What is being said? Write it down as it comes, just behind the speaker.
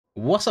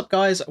What's up,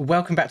 guys?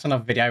 Welcome back to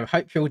another video.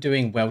 Hope you're all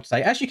doing well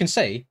today. As you can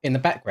see in the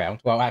background,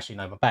 well, actually,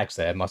 no, my bag's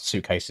there. My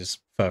suitcase is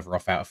further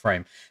off out of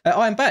frame.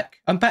 I'm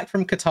back. I'm back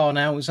from Qatar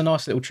now. It was a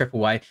nice little trip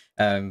away.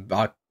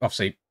 I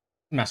obviously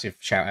massive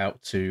shout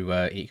out to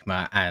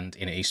Ikma and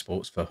Inner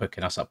Esports for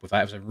hooking us up with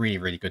that. It was a really,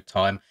 really good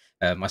time.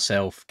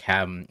 Myself,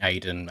 Cam,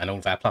 Aiden, and all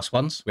of our plus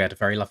ones. We had a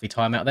very lovely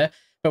time out there.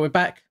 But we're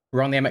back.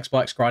 We're on the MX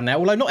bikes grind now.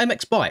 Although not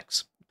MX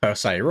bikes per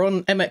se. We're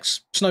on MX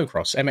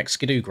Snowcross, MX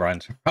Skidoo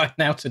grind right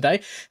now today.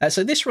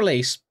 So this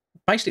release,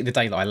 basically the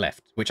day that I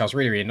left, which I was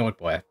really, really annoyed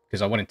by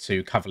because I wanted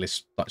to cover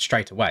this like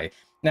straight away.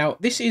 Now,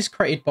 this is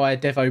created by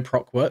Devo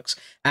Procworks,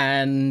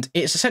 and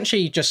it's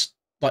essentially just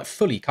like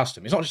fully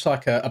custom. It's not just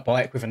like a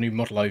bike with a new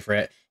model over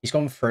it. He's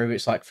gone through,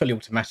 it's like fully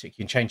automatic.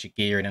 You can change your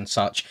gearing and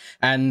such.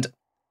 And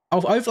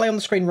I'll overlay on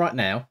the screen right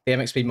now the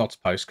MXB mods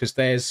post because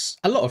there's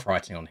a lot of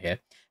writing on here.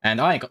 And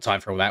I ain't got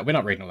time for all that. We're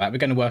not reading all that. We're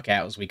going to work it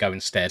out as we go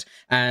instead.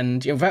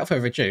 And without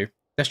further ado,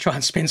 let's try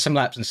and spin some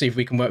laps and see if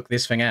we can work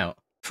this thing out.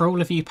 For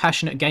all of you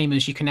passionate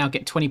gamers, you can now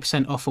get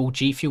 20% off all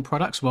G Fuel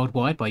products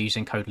worldwide by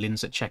using code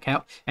LINS at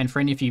checkout. And for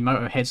any of you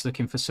motorheads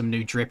looking for some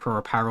new drip or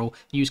apparel,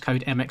 use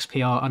code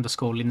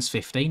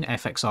MXPR_LINS15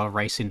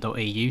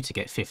 fxrracing.eu to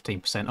get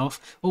 15%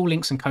 off. All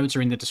links and codes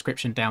are in the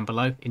description down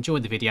below. Enjoy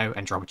the video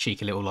and drop a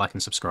cheeky little like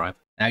and subscribe.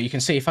 Now you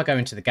can see if I go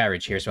into the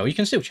garage here as well, you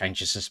can still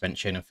change the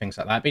suspension and things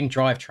like that. Being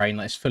drivetrain,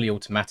 like, it's fully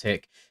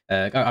automatic.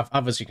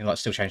 Others you can like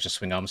still change the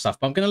swing arm and stuff,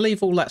 but I'm going to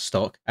leave all that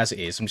stock as it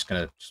is. I'm just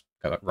going to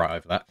go right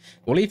over that.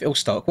 We'll leave it all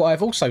stock. What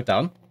I've also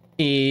done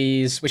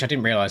is, which I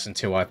didn't realise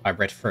until I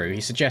read through,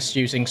 he suggests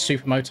using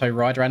Supermoto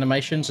rider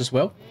animations as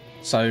well.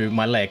 So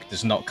my leg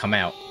does not come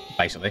out,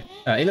 basically.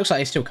 It looks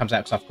like it still comes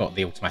out because I've got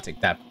the automatic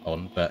dab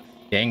on, but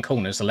yeah, in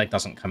corners the leg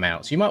doesn't come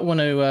out. So you might want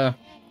to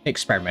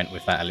experiment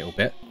with that a little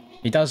bit.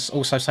 He does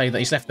also say that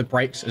he's left the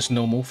brakes as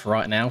normal for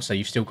right now, so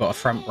you've still got a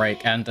front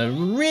brake and a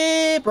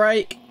rear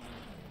brake.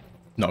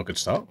 Not a good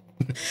start.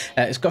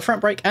 It's got a front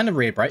brake and a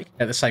rear brake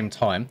at the same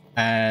time,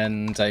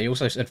 and he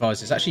also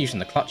advises actually using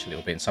the clutch a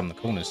little bit in some of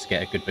the corners to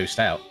get a good boost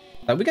out.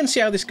 We're going to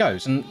see how this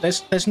goes, and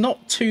there's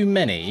not too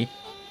many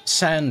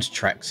sand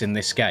tracks in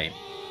this game.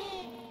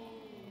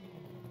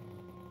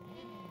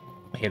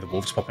 I hear the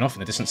wolves popping off in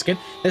the distant skin.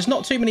 There's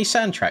not too many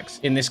sand tracks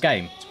in this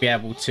game to be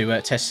able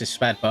to test this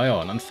bad boy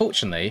on.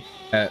 Unfortunately,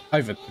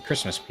 over the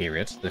Christmas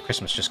period, the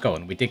Christmas just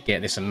gone, we did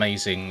get this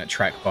amazing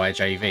track by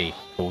JV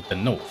called the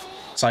North.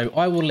 So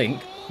I will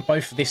link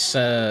both this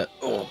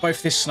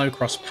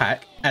Snowcross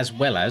pack as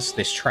well as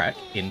this track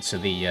into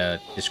the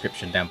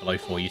description down below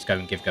for you to go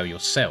and give go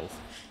yourself.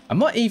 I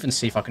might even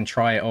see if I can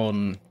try it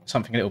on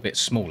something a little bit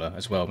smaller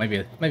as well.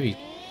 Maybe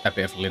a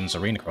bit of Lin's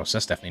Arena Cross.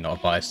 That's definitely not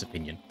a biased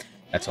opinion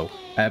at all.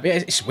 But yeah,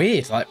 it's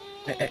weird. Like,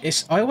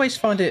 I always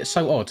find it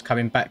so odd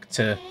coming back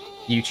to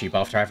YouTube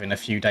after having a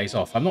few days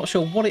off. I'm not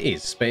sure what it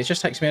is, but it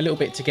just takes me a little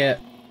bit to get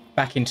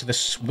back into the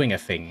swing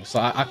of things.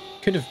 Like, I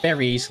could have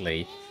very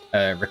easily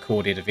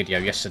recorded a video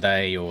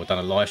yesterday or done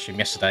a live stream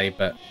yesterday,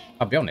 but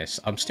I'll be honest,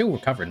 I'm still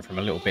recovering from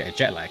a little bit of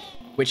jet lag,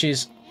 which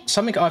is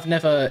something I've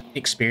never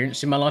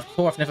experienced in my life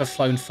before. I've never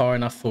flown far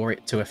enough for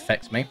it to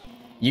affect me.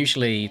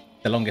 Usually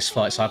the longest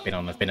flights I've been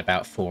on have been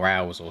about 4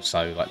 hours or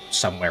so, like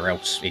somewhere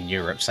else in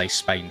Europe, say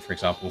Spain, for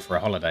example, for a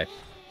holiday.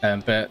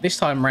 But this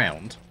time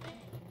round,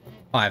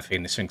 I have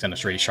been this thing's going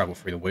to really struggle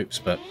through the whoops,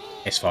 but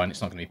it's fine.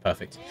 It's not going to be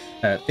perfect.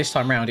 This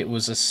time round, it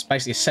was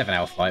basically a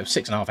 7-hour flight. It was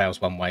 6.5 hours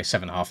one way,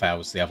 7.5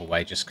 hours the other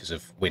way, just because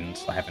of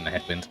wind, like having a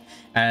headwind.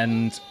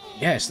 And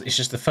yeah, it's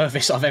just the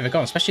furthest I've ever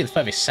gone, especially the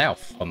furthest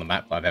south on the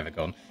map that I've ever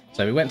gone.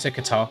 So we went to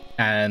Qatar,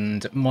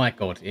 and my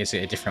God, is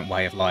it a different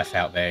way of life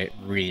out there? It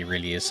really,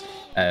 really is.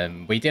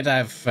 We did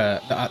have...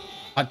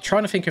 I'm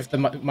trying to think of the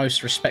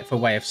most respectful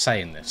way of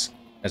saying this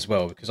as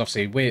well, because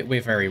obviously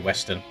we're very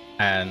Western,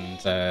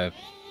 and...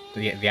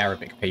 The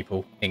Arabic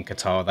people in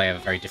Qatar, they have a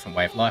very different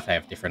way of life. They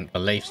have different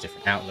beliefs,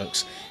 different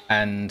outlooks,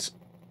 and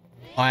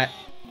I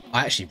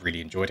actually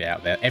really enjoyed it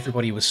out there.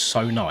 Everybody was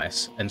so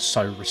nice and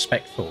so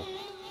respectful.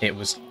 It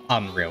was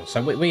unreal.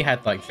 So we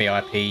had like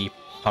VIP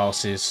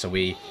passes, so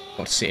we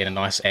got to sit in a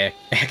nice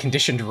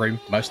air-conditioned room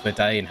most of the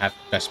day and have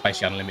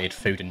basically unlimited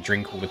food and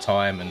drink all the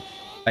time. And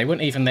they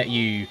wouldn't even let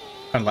you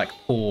kind of like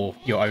pour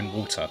your own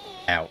water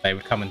out. They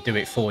would come and do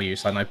it for you.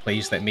 So no,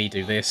 please let me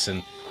do this.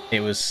 And it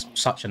was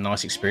such a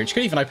nice experience. You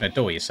could even open a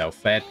door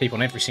yourself. They had people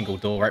on every single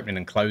door opening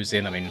and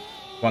closing. I mean,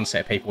 one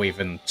set of people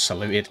even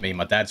saluted me and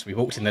my dad. So we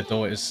walked in the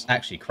door. It was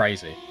actually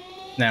crazy.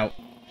 Now,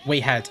 we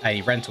had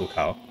a rental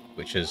car,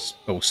 which was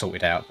all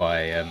sorted out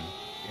by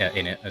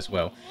in it as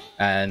well.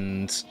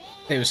 And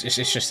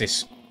it's just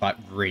this like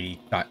really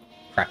like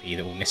crappy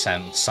little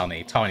Nissan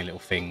Sunny, tiny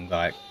little thing.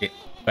 But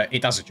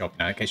it does a job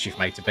now. It gets you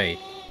from A to B.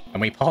 And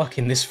we park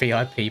in this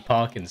VIP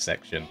parking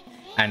section.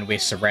 And we're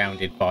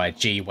surrounded by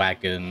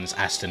G-Wagons,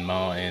 Aston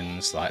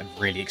Martins, like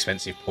really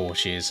expensive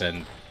Porsches,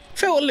 and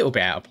felt a little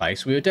bit out of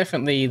place. We were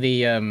definitely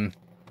the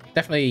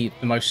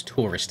most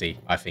touristy,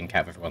 I think,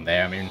 out of everyone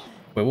there. I mean,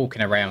 we're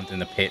walking around in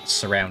the pits,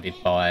 surrounded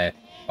by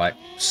like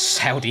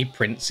Saudi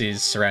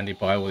princes, surrounded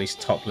by all these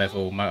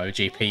top-level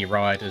MotoGP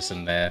riders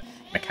and their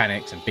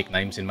mechanics and big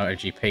names in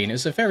MotoGP, and it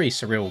was a very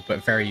surreal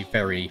but very,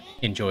 very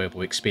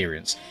enjoyable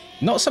experience.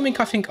 Not something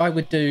I think I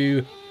would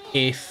do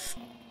if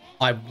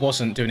I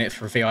wasn't doing it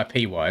for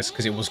VIP-wise,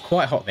 because it was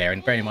quite hot there,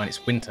 and bearing in mind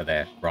it's winter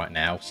there right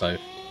now, so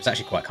it's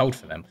actually quite cold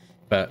for them.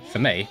 But for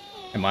me,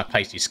 in my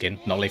pasty skin,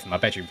 not leaving my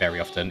bedroom very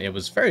often, it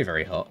was very,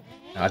 very hot.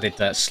 I did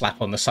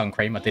slap on the sun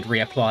cream, I did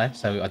reapply,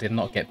 so I did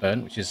not get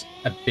burnt, which is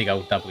a big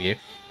old W.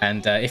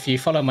 And if you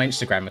follow my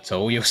Instagram at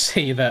all, you'll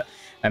see that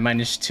I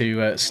managed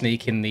to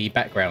sneak in the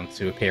background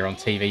to appear on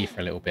TV for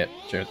a little bit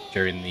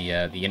during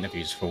the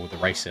interviews for all the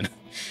racing.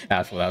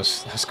 I thought that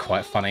was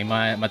quite funny.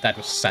 My dad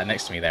was sat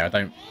next to me there. I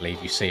don't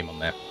believe you see him on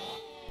there,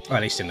 or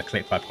at least in the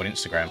clip I put on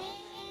Instagram.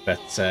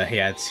 But he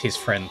had his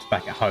friend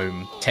back at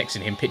home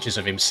texting him pictures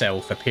of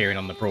himself appearing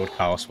on the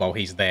broadcast while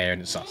he's there,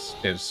 and it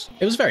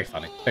was very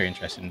funny, very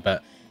interesting.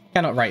 But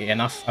cannot rate it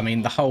enough. I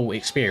mean, the whole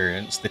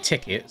experience, the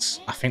tickets,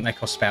 I think they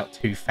cost about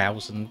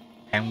 £2,000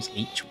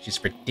 each, which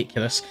is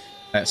ridiculous.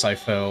 So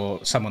for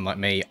someone like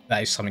me,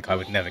 that is something I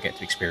would never get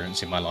to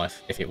experience in my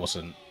life if it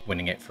wasn't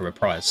winning it for a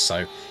prize.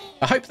 So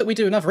I hope that we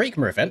do another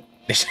EICMA event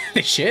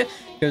this year,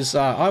 because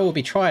I will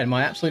be trying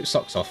my absolute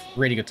socks off.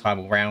 Really good time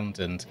all round,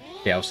 and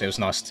yeah, also it was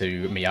nice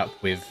to meet up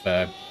with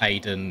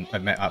Aidan. I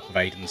met up with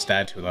Aidan's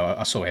dad, who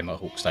I saw him at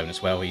Hawkstone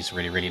as well. He's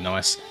really, really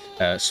nice.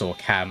 Saw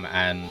Cam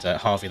and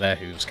Harvey there,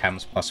 who was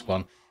Cam's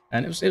 +1.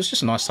 And it was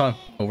just a nice time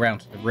all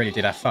round. I really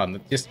did have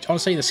fun. Just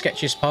honestly, the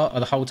sketchiest part of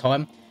the whole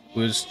time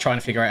was trying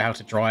to figure out how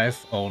to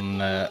drive on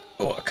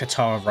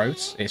Qatar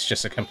roads. It's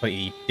just a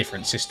completely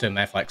different system.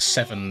 They have like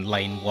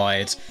 7-lane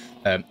wide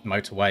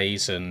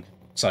motorways, and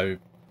so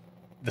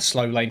the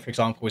slow lane, for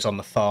example, is on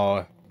the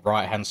far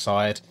right-hand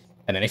side,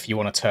 and then if you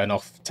want to turn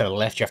off to the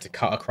left, you have to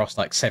cut across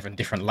like 7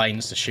 different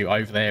lanes to shoot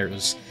over there. It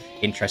was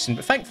interesting,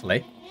 but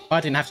thankfully, I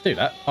didn't have to do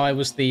that. I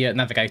was the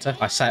navigator.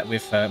 I sat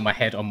with my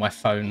head on my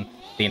phone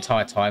the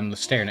entire time,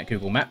 staring at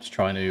Google Maps,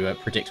 trying to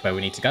predict where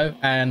we need to go,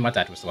 and my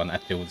dad was the one that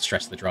had to deal with the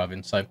stress of the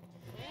driving, so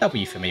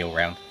W for me all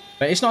round.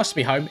 But it's nice to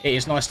be home. It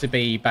is nice to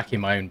be back in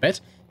my own bed.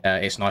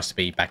 It's nice to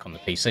be back on the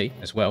PC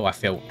as well. I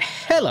feel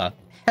hella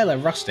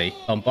rusty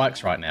on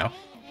bikes right now.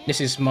 This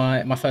is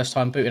my first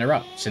time booting her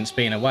up since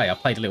being away. I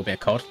played a little bit of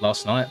COD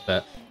last night,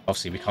 but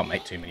obviously we can't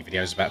make too many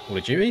videos about Call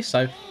of Duty,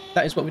 so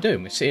that is what we're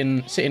doing. We're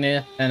sitting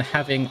here and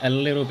having a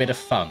little bit of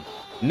fun.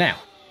 Now,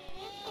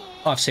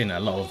 I've seen a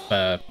lot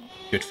of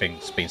good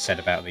things being said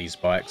about these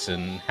bikes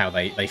and how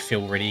they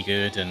feel really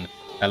good, and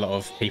a lot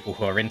of people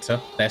who are into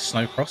their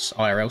snowcross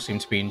IRL seem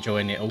to be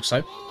enjoying it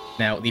also.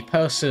 Now, the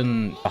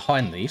person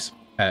behind these,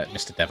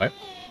 Mr. Devo,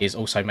 is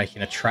also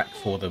making a track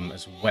for them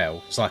as well.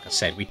 Because like I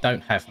said, we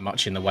don't have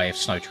much in the way of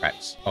snow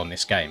tracks on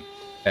this game.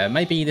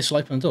 Maybe this will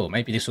open the door.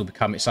 Maybe this will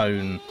become its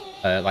own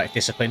like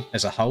discipline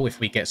as a whole. If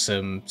we get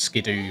some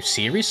Skidoo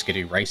series,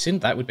 Skidoo racing,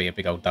 that would be a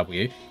big old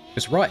W.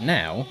 Because right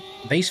now,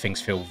 these things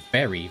feel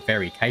very,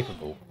 very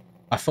capable.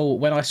 I thought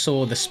when I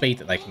saw the speed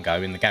that they can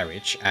go in the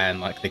garage and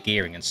like the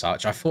gearing and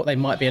such, I thought they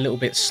might be a little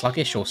bit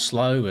sluggish or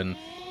slow, and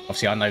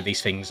obviously I know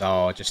these things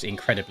are just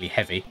incredibly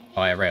heavy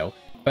IRL,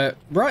 but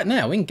right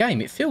now in game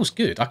it feels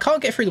good. I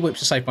can't get through the whoops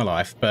to save my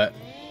life, but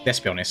let's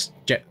be honest,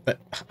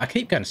 I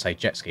keep going to say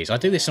jet skis. I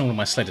do this in all of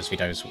my Sledders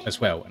videos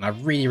as well, and I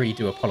really, really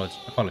do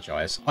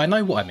apologise. I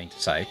know what I mean to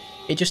say,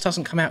 it just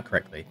doesn't come out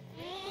correctly.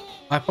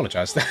 I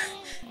apologise.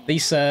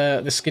 These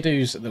the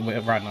Skidoos that we're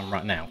riding on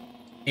right now,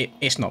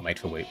 it's not made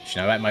for whoops,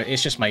 you know.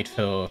 It's just made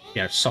for,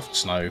 you know, soft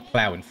snow,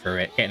 ploughing through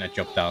it, getting a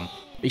job done.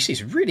 But you see,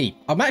 it's really,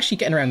 I'm actually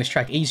getting around this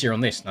track easier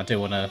on this than I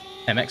do on a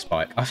MX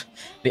bike. I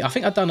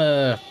think I've done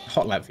a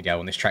hot lap video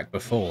on this track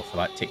before for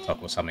like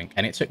TikTok or something,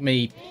 and it took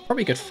me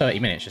probably a good 30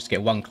 minutes just to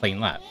get one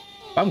clean lap.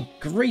 But I'm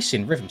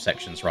greasing rhythm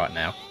sections right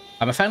now.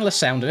 I'm a fan of the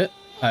sound of it.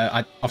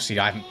 Obviously,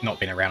 I haven't not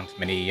been around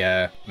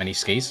many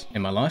skis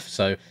in my life,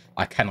 so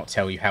I cannot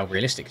tell you how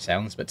realistic it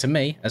sounds. But to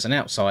me, as an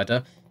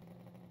outsider,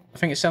 I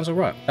think it sounds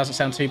alright. Doesn't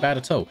sound too bad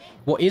at all.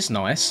 What is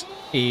nice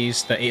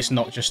is that it's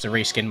not just a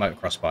reskin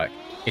motocross bike.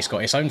 It's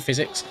got its own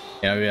physics.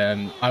 You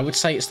know, I would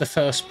say it's the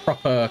first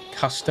proper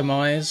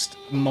customised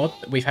mod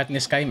that we've had in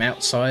this game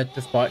outside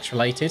of bikes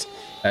related.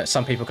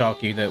 Some people could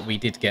argue that we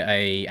did get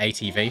a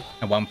ATV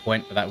at one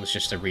point, but that was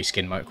just a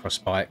reskin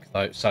motocross bike.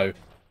 So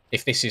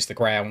if this is the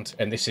ground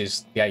and this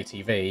is the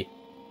ATV,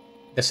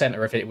 the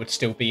centre of it would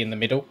still be in the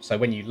middle, so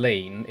when you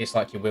lean, it's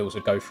like your wheels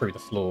would go through the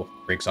floor,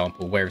 for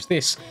example, whereas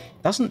this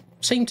doesn't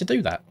seem to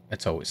do that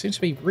at all. It seems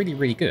to be really,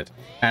 really good,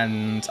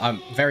 and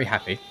I'm very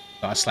happy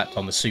that I slapped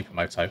on the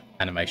Supermoto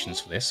animations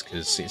for this,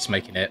 because it's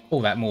making it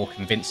all that more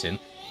convincing,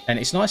 and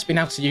it's nice being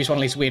able to use one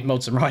of these weird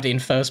mods and ride it in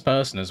first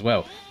person as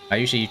well. I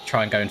usually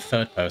try and go in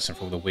third person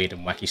for all the weird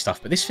and wacky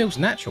stuff, but this feels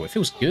natural, it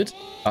feels good.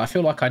 I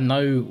feel like I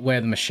know where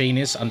the machine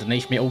is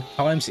underneath me at all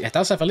times. It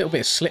does have a little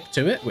bit of slip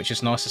to it, which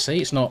is nice to see.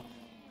 It's not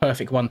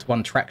perfect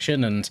one-to-one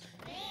traction, and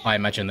I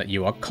imagine that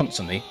you are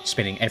constantly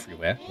spinning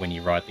everywhere when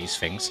you ride these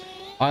things.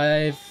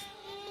 I've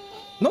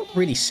not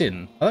really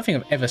seen, I don't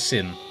think I've ever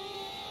seen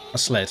a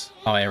sled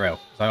IRL,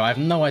 so I have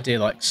no idea,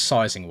 like,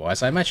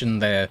 sizing-wise. I imagine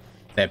they're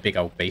big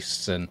old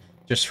beasts, and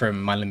just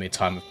from my limited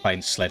time of playing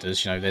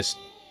sledders, you know,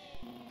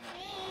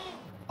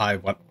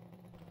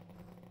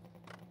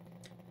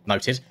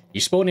 noted.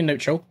 You spawn in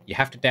neutral, you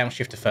have to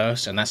downshift to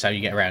first, and that's how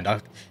you get around.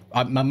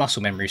 My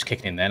muscle memory is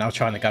kicking in there, and I was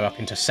trying to go up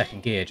into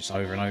second gear just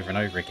over and over and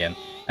over again.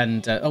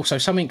 And also,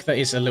 something that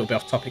is a little bit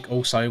off topic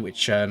also,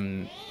 which I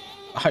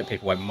hope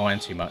people won't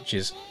mind too much,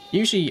 is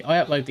usually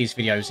I upload these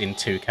videos in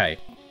 2K.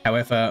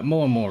 However,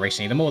 more and more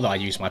recently, the more that I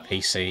use my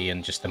PC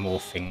and just the more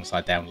things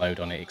I download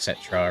on it,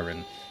 etc.,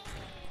 and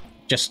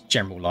just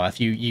general life,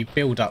 you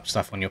build up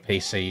stuff on your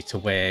PC to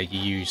where you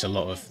use a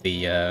lot of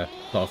the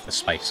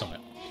space on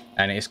it.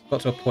 And it's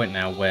got to a point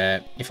now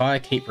where if I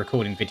keep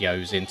recording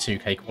videos in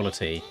 2K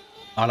quality,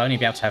 I'll only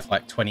be able to have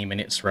like 20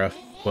 minutes worth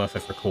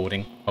of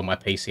recording on my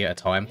PC at a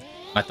time.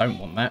 I don't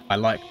want that. I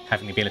like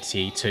having the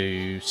ability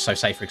to, so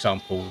say for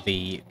example,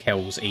 the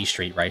Kells E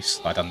Street race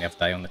that I done the other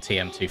day on the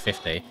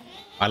TM250.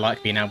 I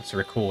like being able to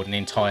record an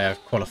entire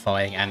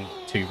qualifying and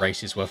 2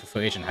 races worth of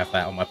footage and have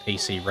that on my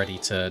PC ready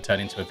to turn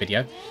into a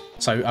video.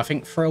 So I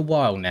think for a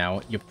while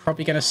now, you're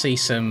probably going to see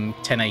some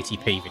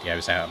 1080p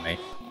videos out of me.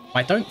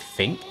 I don't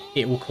think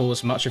it will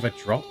cause much of a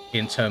drop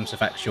in terms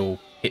of actual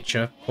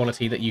picture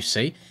quality that you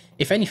see.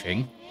 If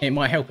anything, it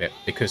might help it,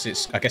 because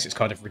I guess it's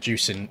kind of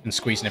reducing and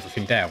squeezing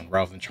everything down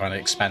rather than trying to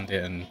expand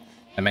it and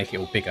make it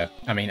all bigger.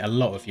 I mean, a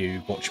lot of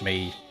you watch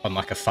me on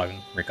like a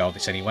phone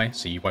regardless anyway,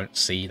 so you won't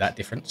see that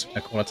difference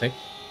in quality.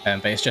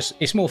 But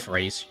it's more for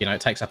ease, you know,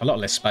 it takes up a lot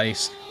less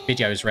space,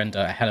 videos render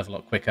a hell of a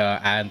lot quicker,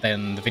 and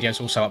then the videos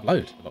also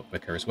upload a lot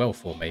quicker as well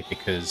for me,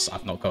 because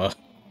I've not got to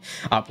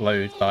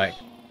upload like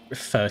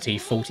 30,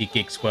 40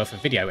 gigs worth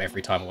of video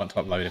every time I want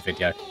to upload a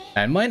video.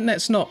 And my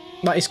internet's not,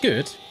 like, it's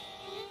good,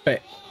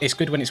 but it's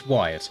good when it's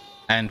wired.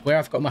 And where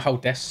I've got my whole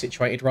desk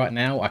situated right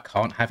now, I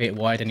can't have it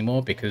wired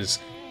anymore, because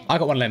I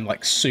got one of them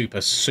like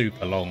super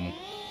long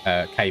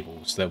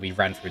cables that we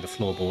ran through the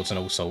floorboards and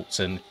all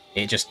sorts, and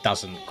it just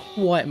doesn't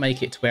quite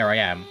make it to where I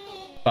am.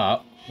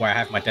 But where I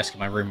have my desk in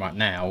my room right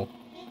now,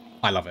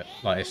 I love it.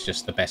 Like, it's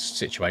just the best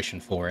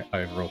situation for it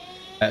overall.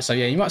 So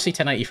yeah, you might see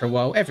 1080 for a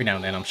while. Every now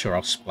and then I'm sure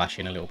I'll splash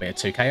in a little bit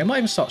of 2K. I might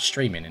even start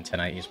streaming in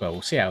 1080 as well.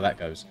 We'll see how that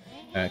goes,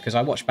 because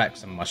I watch back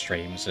some of my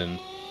streams, and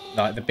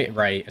like the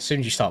bitrate, as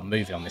soon as you start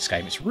moving on this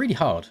game, it's really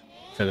hard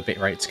for the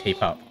bitrate to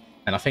keep up.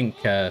 And I think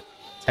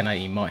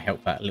 1080 might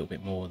help that a little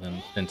bit more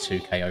than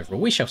 2K overall.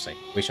 We shall see.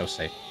 We shall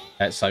see.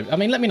 So, I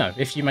mean, let me know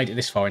if you made it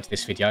this far into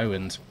this video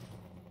and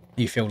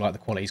you feel like the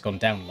quality's gone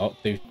down a lot.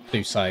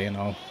 Do say, and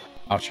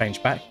I'll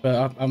change back.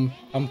 But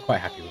I'm quite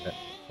happy with it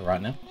for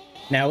right now.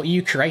 Now,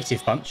 you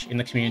creative bunch in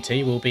the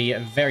community will be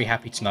very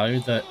happy to know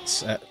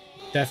that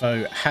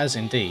Devo has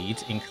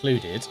indeed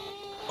included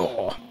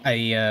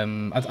a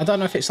I don't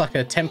know if it's like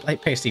a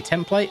template, PSD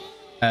template,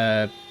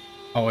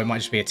 or it might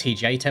just be a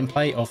TGA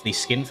template of the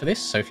skin for this.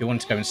 So if you want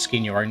to go and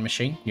skin your own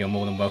machine, you're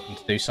more than welcome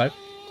to do so.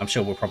 I'm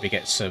sure we'll probably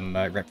get some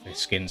replica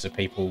skins of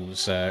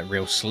people's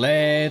real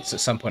sleds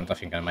at some point. I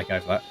think I'm going to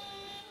make over that.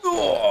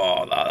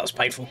 Oh, that was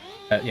painful.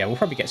 Yeah, we'll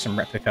probably get some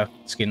replica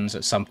skins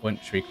at some point,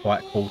 which would be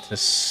quite cool to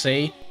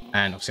see.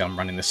 And obviously I'm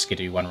running the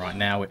Skidoo one right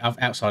now.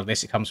 Outside of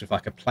this, it comes with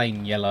like a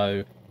plain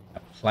yellow, a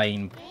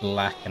plain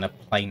black, and a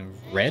plain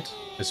red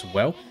as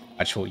well.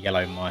 I just thought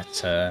yellow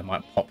might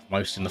pop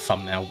most in the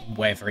thumbnail,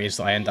 wherever it is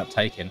that I end up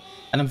taking.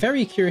 And I'm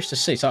very curious to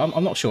see. So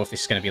I'm not sure if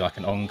this is going to be like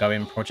an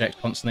ongoing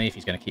project constantly, if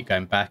he's going to keep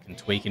going back and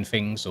tweaking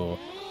things, or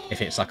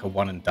if it's like a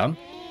one and done.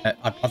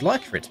 I'd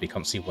like for it to be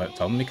constantly worked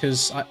on,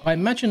 because I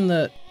imagine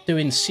that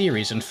doing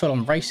series and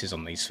full-on races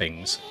on these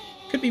things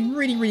could be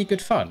really, really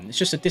good fun. It's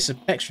just a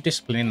extra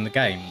discipline in the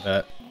game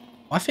that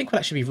I think would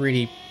actually be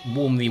really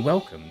warmly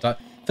welcomed.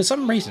 For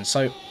some reason,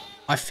 so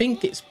I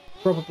think it's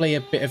probably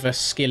a bit of a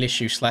skill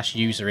issue /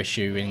 user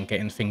issue in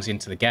getting things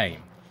into the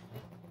game.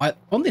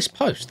 On this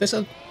post, there's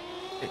I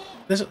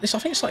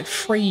think it's like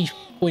 3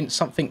 point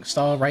something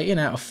star rating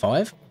out of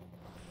 5.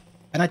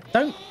 And I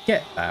don't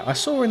get that. I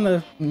saw in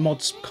the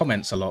mods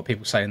comments a lot of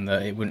people saying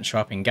that it wouldn't show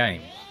up in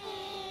game.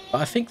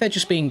 But I think they're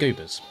just being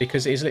goobers,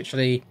 because it is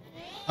literally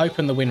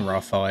open the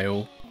WinRAR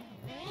file,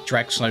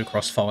 drag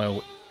Snowcross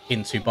file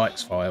into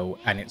Bikes file,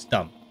 and it's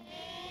done.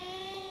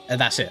 And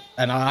that's it.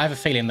 And I have a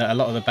feeling that a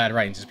lot of the bad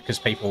ratings is because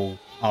people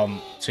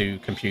aren't too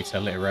computer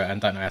literate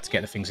and don't know how to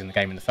get the things in the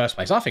game in the first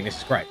place. I think this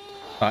is great.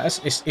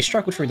 It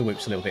struggled through the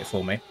whoops a little bit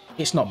for me.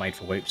 It's not made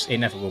for whoops. It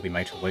never will be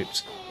made for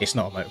whoops. It's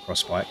not a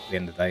motocross bike at the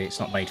end of the day. It's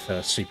not made for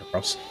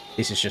supercross.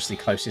 This is just the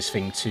closest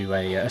thing to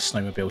a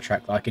snowmobile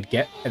track that I could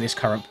get at this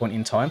current point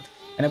in time.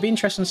 And it'll be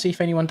interesting to see if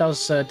anyone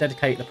does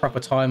dedicate the proper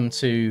time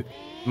to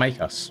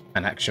make us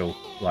an actual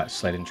like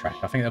sledding track.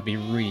 I think that'd be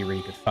really,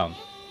 really good fun.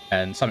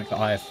 And something that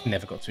I've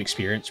never got to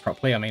experience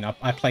properly. I mean,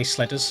 I play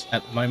Sledders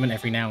at the moment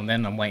every now and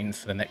then. I'm waiting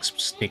for the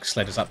next big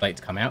Sledders update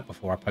to come out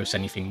before I post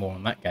anything more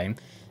on that game.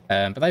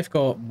 But they've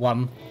got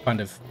one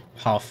kind of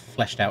half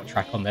fleshed out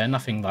track on there,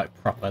 nothing like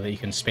proper that you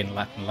can spin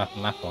lap and lap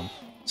and lap on.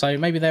 So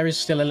maybe there is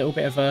still a little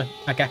bit of a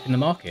gap in the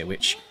market,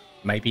 which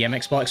maybe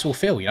MX bikes will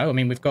fill, you know? I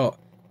mean, we've got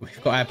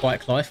our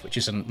bike life, which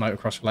isn't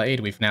motocross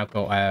related. We've now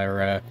got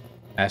our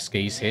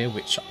skis here,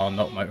 which are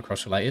not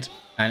motocross related.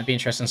 And it'd be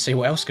interesting to see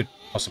what else could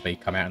possibly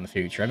come out in the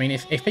future. I mean,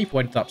 if people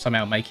ended up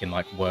somehow making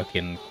like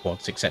working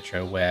quads,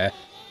 etc., where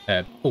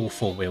all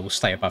 4 wheels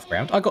stay above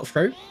ground. I got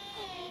through.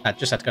 I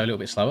just had to go a little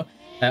bit slower.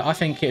 I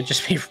think it'd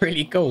just be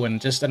really cool and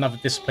just another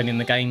discipline in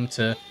the game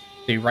to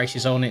do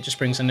races on. It just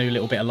brings a new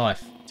little bit of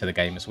life to the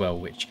game as well,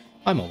 which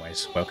I'm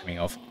always welcoming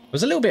of. I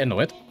was a little bit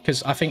annoyed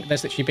because I think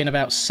there's literally been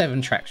about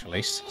 7 tracks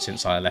released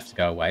since I left to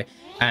go away,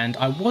 and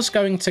I was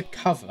going to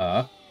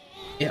cover,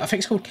 I think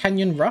it's called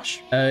Canyon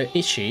Rush.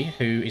 Ishi,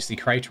 who is the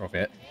creator of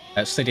it,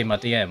 slid in my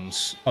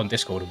DMs on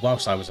Discord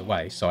whilst I was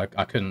away, so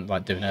I couldn't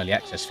like do an early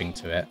access thing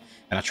to it.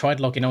 And I tried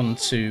logging on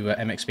to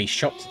MXB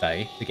Shop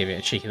today to give it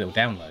a cheeky little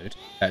download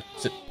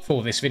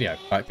for this video.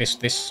 Like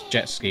this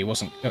jet ski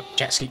wasn't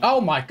jet ski.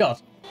 Oh my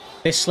god!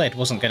 This sled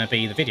wasn't going to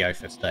be the video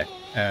for today.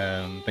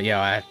 But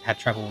yeah, I had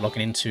trouble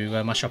logging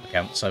into my shop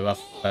account, so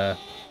I've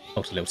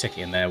put a little ticket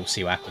in there. We'll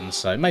see what happens.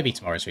 So maybe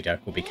tomorrow's video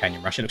will be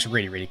Canyon Rush. It looks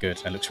really, really good.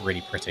 It looks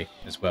really pretty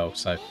as well.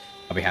 So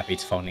I'll be happy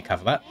to finally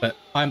cover that. But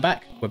I'm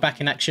back. We're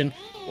back in action.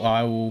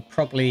 I will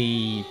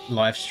probably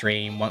live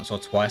stream once or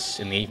twice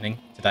in the evening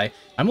today.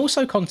 I'm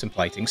also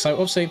contemplating. So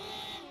obviously,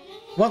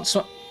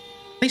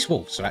 these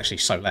wolves are actually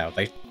so loud.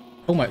 They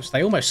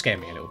almost scare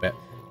me a little bit.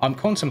 I'm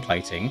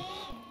contemplating.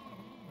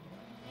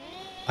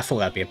 I thought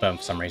that'd be a burn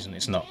for some reason.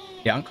 It's not.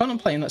 Yeah, I'm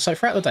contemplating that. So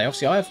throughout the day,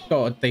 obviously, I've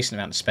got a decent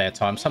amount of spare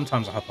time.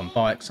 Sometimes I'll hop on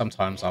bikes.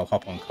 Sometimes I'll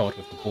hop on COD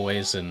with the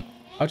boys, and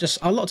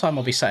a lot of time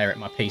I'll be sat here at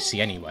my PC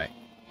anyway.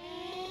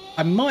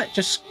 I might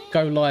just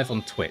go live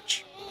on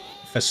Twitch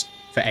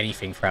for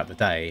anything throughout the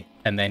day,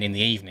 and then in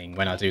the evening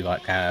when I do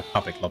like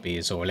public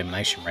lobbies or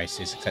elimination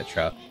races,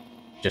 etc.,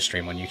 just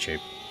stream on YouTube.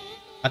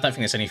 I don't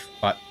think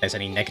there's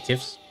any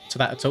negatives to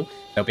that at all.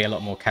 There'll be a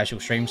lot more casual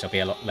streams. There'll be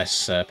a lot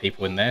less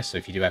people in there, so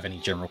if you do have any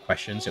general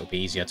questions, it'll be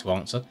easier to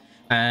answer.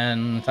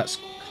 And that's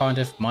kind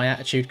of my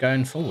attitude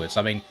going forwards.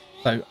 I mean,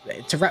 so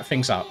to wrap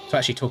things up, to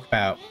actually talk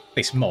about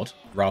this mod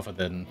rather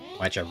than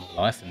my general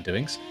life and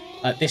doings,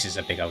 this is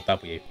a big old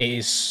W. It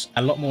is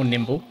a lot more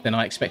nimble than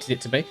I expected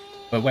it to be.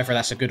 But whether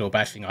that's a good or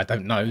bad thing, I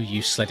don't know.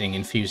 You sledding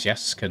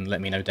enthusiasts can let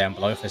me know down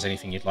below if there's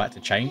anything you'd like to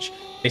change.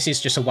 This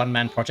is just a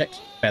one-man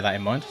project, bear that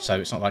in mind. So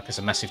it's not like there's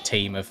a massive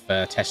team of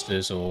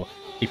testers or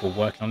people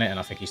working on it, and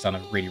I think he's done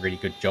a really, really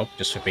good job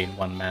just for being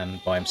one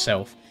man by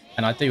himself.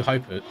 And I do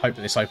hope that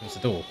this opens the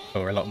door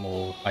for a lot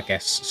more, I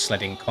guess,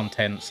 sledding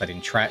content, sledding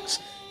tracks,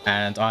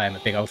 and I am a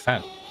big old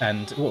fan.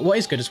 And what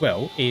is good as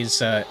well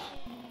is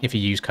if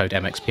you use code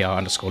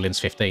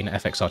MXPR_Lins15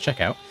 at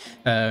FXR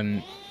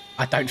checkout,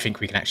 I don't think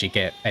we can actually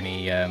get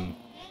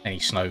any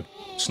snow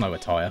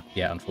attire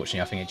yet,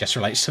 unfortunately. I think it just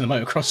relates to the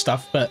motocross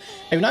stuff, but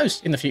who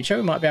knows, in the future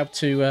we might be able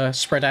to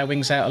spread our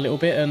wings out a little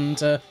bit and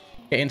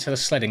get into the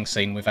sledding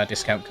scene with our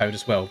discount code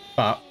as well.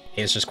 But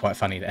it's just quite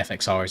funny that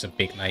FXR is a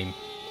big name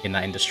in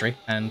that industry,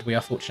 and we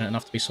are fortunate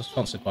enough to be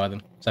sponsored by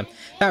them. So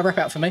that'll wrap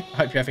it up for me. I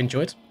hope you have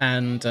enjoyed,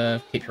 and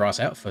keep your eyes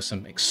out for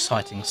some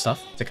exciting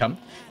stuff to come.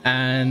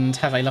 And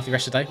have a lovely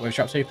rest of the day, whatever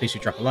you're up to. Please do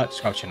drop a like,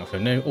 subscribe to the channel if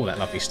you're new, all that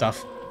lovely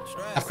stuff.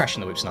 I've crashed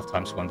in the whips enough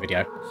times for one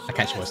video. I'll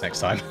catch you guys next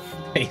time.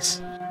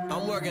 Peace.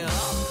 I'm working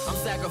hard, I'm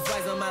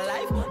sacrificing my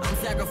life, I'm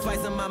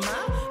sacrificing my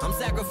mind, I'm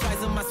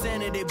sacrificing my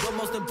sanity, but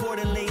most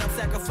importantly, I'm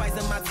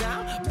sacrificing my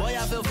time. Boy,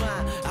 I feel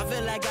fine, I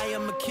feel like I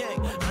am a king.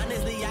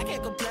 Honestly, I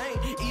can't complain,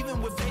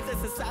 even with faith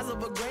that's the size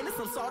of a grain of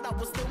some salt, I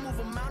will still move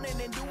a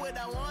mountain and do what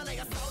I want. I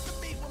got